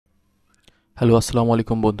Hello, আসসালামু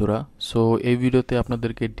আলাইকুম বন্ধুরা। সো এই ভিডিওতে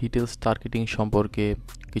আপনাদেরকে ডিটেলস টার্গেটিং সম্পর্কে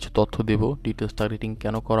কিছু তথ্য দেব। ডিটেলস টার্গেটিং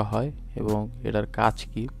কেন করা হয় এবং এটার কাজ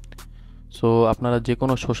কি। সো আপনারা যে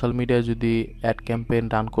কোনো সোশ্যাল মিডিয়ায় যদি অ্যাড ক্যাম্পেইন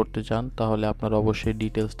রান করতে চান তাহলে আপনার অবশ্যই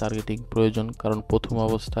ডিটেলস টার্গেটিং প্রয়োজন, কারণ প্রথম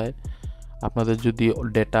অবস্থায় আপনাদের যদি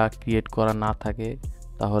ডেটা ক্রিয়েট করা না থাকে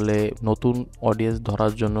তাহলে নতুন অডিয়েন্স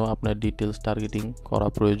ধরার জন্য আপনার ডিটেলস টার্গেটিং করা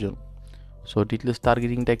প্রয়োজন। সো ডিটেলস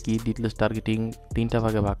টার্গেটিংটা কি? ডিটেলস টার্গেটিং তিনটা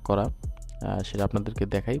ভাগে ভাগ করা, সেটা আপনাদেরকে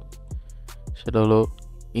দেখাই। সেটা হলো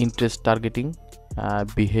interest targeting,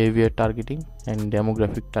 behaviour targeting and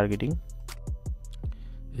demographic targeting.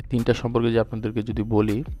 এই তিনটা সম্পর্কে যে আপনাদেরকে যদি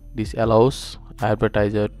বলি, this allows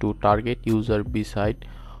advertiser two target user beside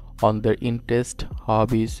on their interest,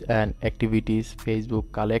 hobbies and activities. Facebook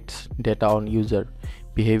collects data on user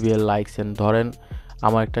behavior, likes and ধরেন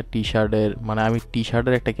আমার একটা আমি টি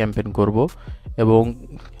শার্টের একটা ক্যাম্পেইন করব এবং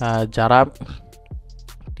যারা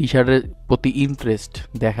টি শার্টের প্রতি ইন্টারেস্ট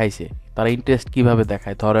দেখাইছে, তারা ইন্টারেস্ট কিভাবে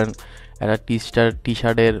দেখায়? ধরেন একটা টি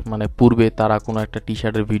শার্টের পূর্বে তারা কোনো একটা টি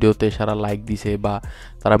শার্টের ভিডিওতে সারা লাইক দিছে, বা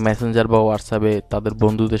তারা মেসেঞ্জার বা হোয়াটসঅ্যাপে তাদের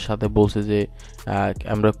বন্ধুদের সাথে বলছে যে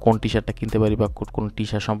আমরা কোন টি শার্টটা কিনতে পারি বা কোন টি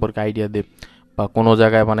শার্ট সম্পর্কে আইডিয়া দে, বা কোনো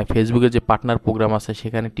জায়গায় ফেসবুকের যে পার্টনার প্রোগ্রাম আছে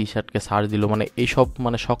সেখানে টি শার্টকে সার্চ দিল। এইসব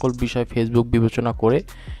সকল বিষয় ফেসবুক বিবেচনা করে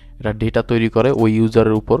এটা ডেটা তৈরি করে ওই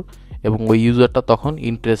ইউজারের উপর, এবং ওই ইউজারটা তখন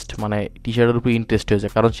ইন্টারেস্ট টি শার্টের উপর ইন্টারেস্ট হয়ে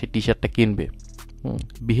যায়, কারণ সে টি শার্টটা কিনবে।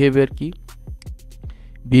 বিহেভিয়ার কি?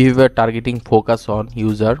 Behaviour targeting focus on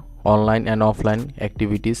user online and offline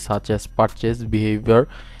activities such as purchase behaviour,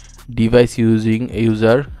 device using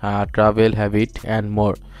user, travel habit and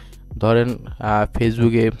more. ধরেন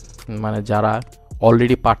ফেসবুকে যারা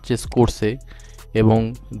অলরেডি পারচেস করছে এবং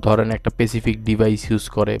ধরেন একটা স্পেসিফিক ডিভাইস ইউজ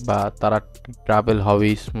করে, বা তারা ট্রাভেল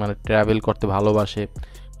হবিস ট্রাভেল করতে ভালোবাসে,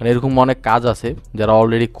 এরকম অনেক কাজ আছে যারা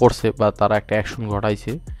অলরেডি করছে বা তারা একটা অ্যাকশন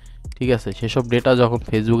ঘটাইছে, ঠিক আছে? সেসব ডেটা যখন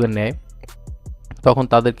ফেসবুকে নেয় তখন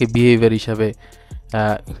তাদেরকে বিহেভিয়ার হিসাবে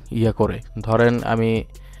করে। ধরেন আমি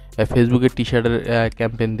ফেসবুকে টি শার্টের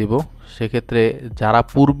ক্যাম্পেইন দিব, সেক্ষেত্রে যারা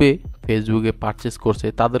পূর্বে ফেসবুকে পারচেস করছে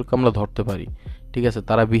তাদেরকে আমরা ধরতে পারি, ঠিক আছে?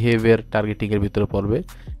 তারা বিহেভিয়ার টার্গেটিংয়ের ভিতরে পড়বে,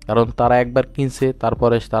 কারণ তারা একবার কিনছে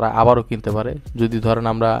তারপরে তারা আবারও কিনতে পারে। যদি ধরেন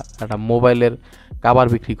আমরা একটা মোবাইলের কাভার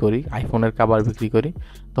বিক্রি করি, আইফোনের কাভার বিক্রি করি,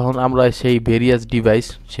 তখন আমরা সেই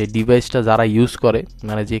সেই ডিভাইসটা যারা ইউজ করে,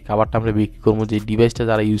 যে কাভারটা আমরা বিক্রি করবো, যে ডিভাইসটা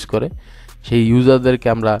যারা ইউজ করে সেই ইউজারদেরকে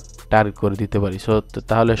আমরা টার্গেট করে দিতে পারি। সো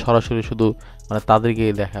তাহলে সরাসরি শুধু তাদেরকে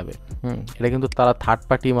দেখাবে। এটা কিন্তু তারা থার্ড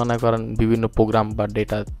পার্টি করেন বিভিন্ন প্রোগ্রাম বা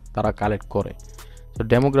ডেটা তারা কালেক্ট করে। সো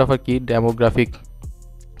ডেমোগ্রাফার কি? Demographic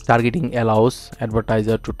targeting allows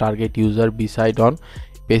advertiser two target user beside on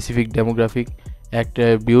specific demographic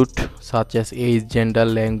attribute such as age, gender,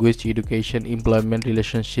 language, education, employment,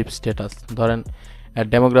 relationship status. ধরেন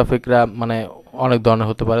ডেমোগ্রাফিকরা অনেক ধরনের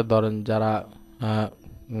হতে পারে। ধরেন যারা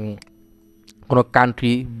কোনো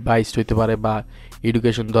কান্ট্রি বাইসড হইতে পারে, বা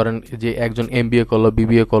এডুকেশন, ধরেন যে একজন এমবিএ করলো,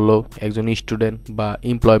 বিবিএ করলো, একজন স্টুডেন্ট, বা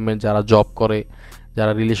এমপ্লয়মেন্ট যারা জব করে,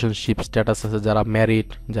 যারা রিলেশনশিপ স্ট্যাটাস আছে, যারা ম্যারিড,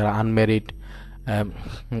 যারা আনম্যারিড।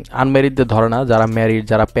 আনম্যারিডদের ধরে না, যারা ম্যারিড,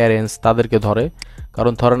 যারা প্যারেন্টস তাদেরকে ধরে।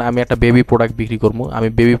 কারণ ধরেন আমি একটা বেবি প্রোডাক্ট বিক্রি করবো, আমি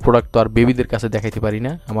বেবি প্রোডাক্ট তো আর বেবিদের কাছে দেখাইতে পারি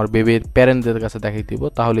না, আমার বেবির প্যারেন্টদের কাছে দেখাইতে দিব,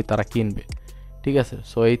 তাহলে তারা কিনবে, ঠিক আছে?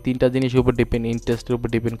 সো এই তিনটা জিনিসের উপর ইন্টারেস্টের উপর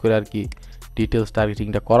ডিপেন্ড করে আর কি ডিটেলস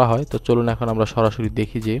টার্গেটিংটা করা হয়। তো চলুন এখন আমরা সরাসরি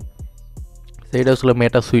দেখি যে সেইটা আসলে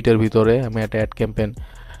মেটা সুইটের ভিতরে আমি একটা অ্যাড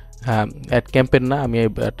ক্যাম্পেন না, আমি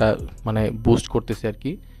একটা বুস্ট করতেছি আর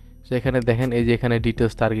কি। সো এখানে দেখেন, এই যে এখানে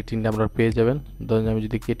ডিটেলস টার্গেটিংটা আপনারা পেয়ে যাবেন। ধরুন আমি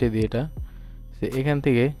যদি কেটে দিই এটা, সো এখান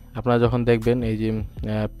থেকে আপনারা যখন দেখবেন এই যে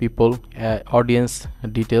পিপল অডিয়েন্স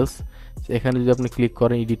ডিটেলস, এখানে যদি আপনি ক্লিক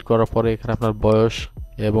করেন, এডিট করার পরে এখানে আপনার বয়স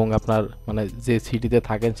এবং আপনার যে সিটিতে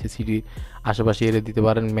থাকেন সেই সিটির আশেপাশে এরিয়া দিতে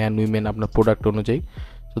পারেন, ম্যান উইমেন আপনার প্রোডাক্ট অনুযায়ী।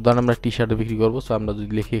 তো ধরুন আমরা টি শার্ট বিক্রি করবো, সো আমরা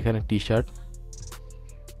যদি লিখি এখানে টি শার্ট,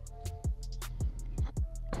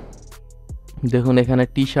 দেখুন এখানে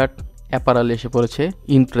টি শার্ট অ্যাপারাল এসে পড়েছে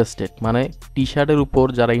ইন্টারেস্টেড, টি শার্টের উপর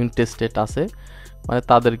যারা ইন্টারেস্টেড আছে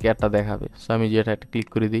তাদেরকে একটা দেখাবে। সো আমি যেটা একটা ক্লিক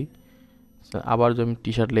করে দিই, আবার যদি আমি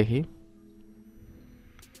টি শার্ট লিখি,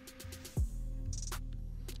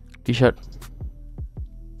 টি শার্ট,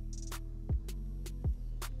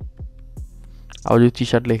 আবার যদি টি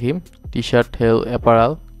শার্ট লিখি, টি শার্ট হেল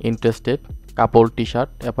অ্যাপারাল ইন্টারেস্টেড, কাপড় টি শার্ট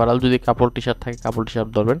অ্যাপারাল, যদি কাপড় টি শার্ট থাকে কাপড় টি শার্ট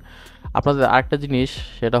ধরবেন। আপনাদের আরেকটা জিনিস,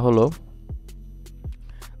 সেটা হলো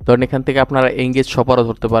ধরেন এখান থেকে আপনারা এঙ্গেজ শপারও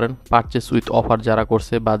ধরতে পারেন, পারচেস উইথ অফার যারা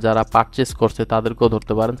করছে বা যারা পারচেস করছে তাদেরকেও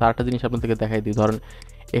ধরতে পারেন। আরেকটা জিনিস আপনাদেরকে দেখাই দিই, ধরেন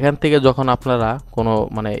এখান থেকে যখন আপনারা কোনো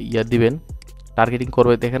দিবেন, টার্গেটিং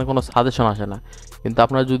করবে, এখানে কোনো সাজেশন আসে না, কিন্তু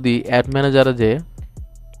আপনারা যদি অ্যাড ম্যানেজারে যে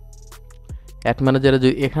অ্যাড ম্যানেজারে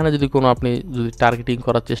যদি এখানে যদি কোনো আপনি যদি টার্গেটিং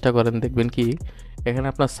করার চেষ্টা করেন, দেখবেন কি এখানে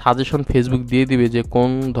আপনার সাজেশন ফেসবুক দিয়ে দিবে যে কোন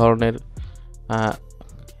ধরনের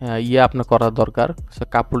আপনার করা দরকার।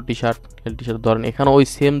 কাপড় টি শার্ট, টি শার্ট ধরেন এখানে ওই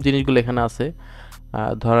সেম জিনিসগুলো এখানে আছে।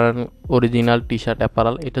 ধরেন অরিজিনাল টি শার্ট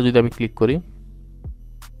অ্যাপারাল, এটা যদি আমি ক্লিক করি,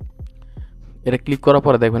 এটা ক্লিক করার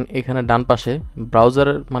পরে দেখবেন এখানে ডান পাশে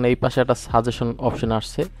ব্রাউজারের মানে এই পাশে একটা সাজেশন অপশন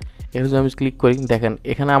আসছে। এখানে যদি আমি ক্লিক করি, দেখেন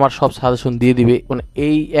এখানে আমার সব সাজেশন দিয়ে দিবে, মানে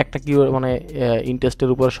এই একটা কি মানে ইন্টারেস্টের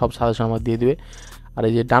উপরে সব সাজেশন আমার দিয়ে দিবে। আর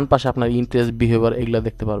এই যে ডান পাশে আপনার ইন্টারেস্ট, বিহেভিয়ার এগুলো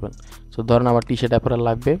দেখতে পারবেন। সো ধরেন আমার টি শার্ট অ্যাপারাল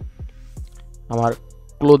লাগবে, আমার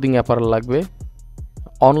ক্লোদিং অ্যাপারাল লাগবে,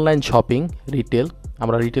 অনলাইন শপিং, রিটেল,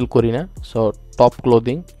 আমরা রিটেল করি না, সো টপ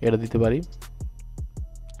ক্লোদিং এটা দিতে পারি,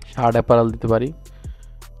 শার্ট অ্যাপারাল দিতে পারি,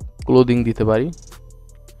 ক্লোদিং দিতে পারি।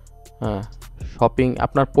 হ্যাঁ, শপিং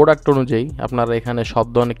আপনার প্রোডাক্ট অনুযায়ী আপনারা এখানে সব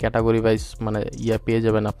ধরনের ক্যাটাগরি ওয়াইজ মানে পেয়ে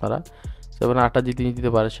যাবেন আপনারা। সেখানে আটটা যে জিনিস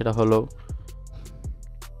দিতে পারে সেটা হলো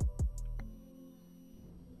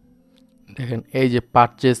দেখেন এই যে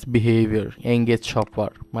পারচেস বিহেভিয়ার, এঙ্গেজ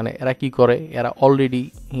শপার, মানে এরা কি করে, এরা অলরেডি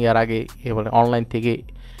এর আগে মানে অনলাইন থেকে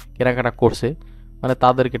কেনাকাটা করছে, মানে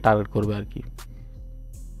তাদেরকে টার্গেট করবে আর কি।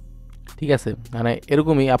 ঠিক আছে, মানে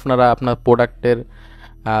এরকমই আপনারা আপনার প্রোডাক্টের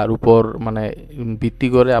আর উপর মানে ভিত্তি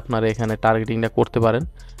করে আপনারা এখানে টার্গেটিংটা করতে পারেন।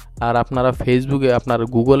 আর আপনারা ফেসবুকে, আপনার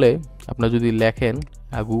গুগলে আপনারা যদি লেখেন,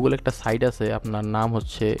 গুগল একটা সাইট আছে, আপনার নাম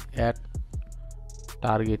হচ্ছে অ্যাড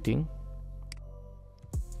টার্গেটিং।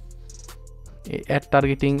 অ্যাড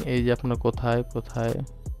টার্গেটিং এই যে আপনার কোথায় কোথায়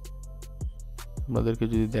আপনাদেরকে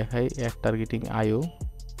যদি দেখাই, অ্যাড টার্গেটিং আইও,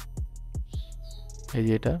 এই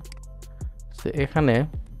যে এটা। এখানে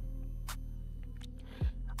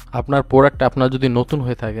আপনার প্রোডাক্ট, আপনার যদি নতুন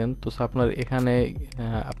হয়ে থাকেন তো আপনার এখানে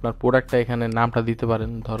আপনার প্রোডাক্টটা এখানে নামটা দিতে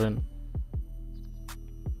পারেন। ধরেন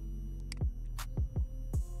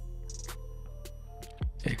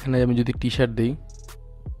এখানে আমি যদি টি শার্ট দিই,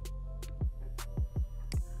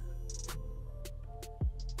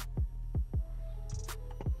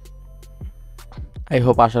 আই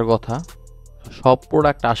হোপ আসার কথা, সব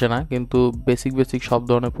প্রোডাক্ট আসে না কিন্তু বেসিক বেসিক সব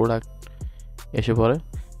ধরনের প্রোডাক্ট এসে পড়ে।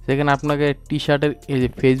 সেখানে আপনাকে টি শার্টের এই যে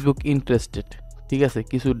ফেসবুক ইন্টারেস্টেড, ঠিক আছে,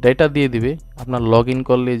 কিছু ডেটা দিয়ে দিবে। আপনার লগ ইন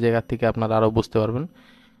করলে এই জায়গা থেকে আপনারা আরও বুঝতে পারবেন।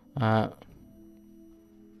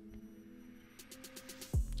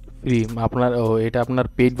 ফ্রি আপনার এটা আপনার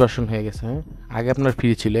পেইড ভার্সন হয়ে গেছে। হ্যাঁ, আগে আপনার ফ্রি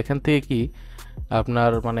ছিল। এখান থেকে কি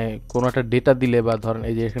আপনার মানে কোনো একটা ডেটা দিলে, বা ধরেন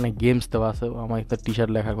এই যে এখানে গেমস দেওয়া আছে, আমার একটা টি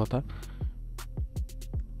শার্ট লেখার কথা,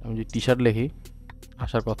 আমি যে টি শার্ট লিখি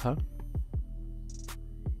আসার কথা,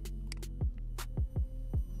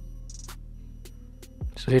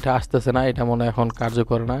 সো এটা আসতেছে না, এটা মনে এখন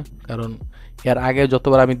কার্যকর না। কারণ এর আগে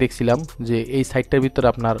যতবার আমি দেখছিলাম যে এই সাইটটার ভিতরে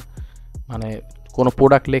আপনার মানে কোনো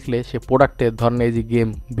প্রোডাক্ট লিখলে সে প্রোডাক্টের ধরেন এই যে গেম,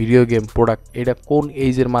 ভিডিও গেম প্রোডাক্ট, এটা কোন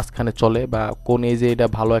এজের মাঝখানে চলে বা কোন এজে এটা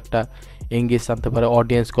ভালো একটা এঙ্গেজ আনতে পারে,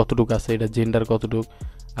 অডিয়েন্স কতটুকু আছে, এটা জেন্ডার কতটুকু,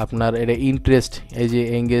 আপনার এটা ইন্টারেস্ট, এই যে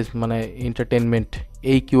এঙ্গেজ মানে এন্টারটেনমেন্ট,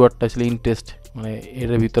 এই কিওয়ার্ডটা আসলে ইন্টারেস্ট, মানে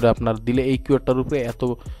এর ভিতরে আপনার দিলে এই কিওয়ার্ডটার উপরে এত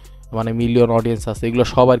মানে মিলিয়ন অডিয়েন্স আছে, এগুলো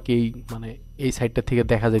সব আর কি মানে এই সাইটটা থেকে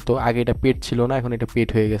দেখা যেত। আগে এটা পেড ছিল না, এখন এটা পেড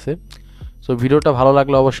হয়ে গেছে। সো ভিডিওটা ভালো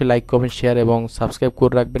লাগলে অবশ্যই লাইক, কমেন্ট, শেয়ার এবং সাবস্ক্রাইব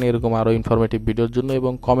করে রাখবেন এরকম আরও ইনফরমেটিভ ভিডিওর জন্য,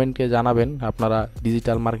 এবং কমেন্টকে জানাবেন আপনারা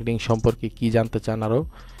ডিজিটাল মার্কেটিং সম্পর্কে কি জানতে চান আরও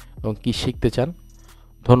এবং কি শিখতে চান।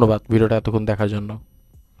 ধন্যবাদ ভিডিওটা এতক্ষণ দেখার জন্য।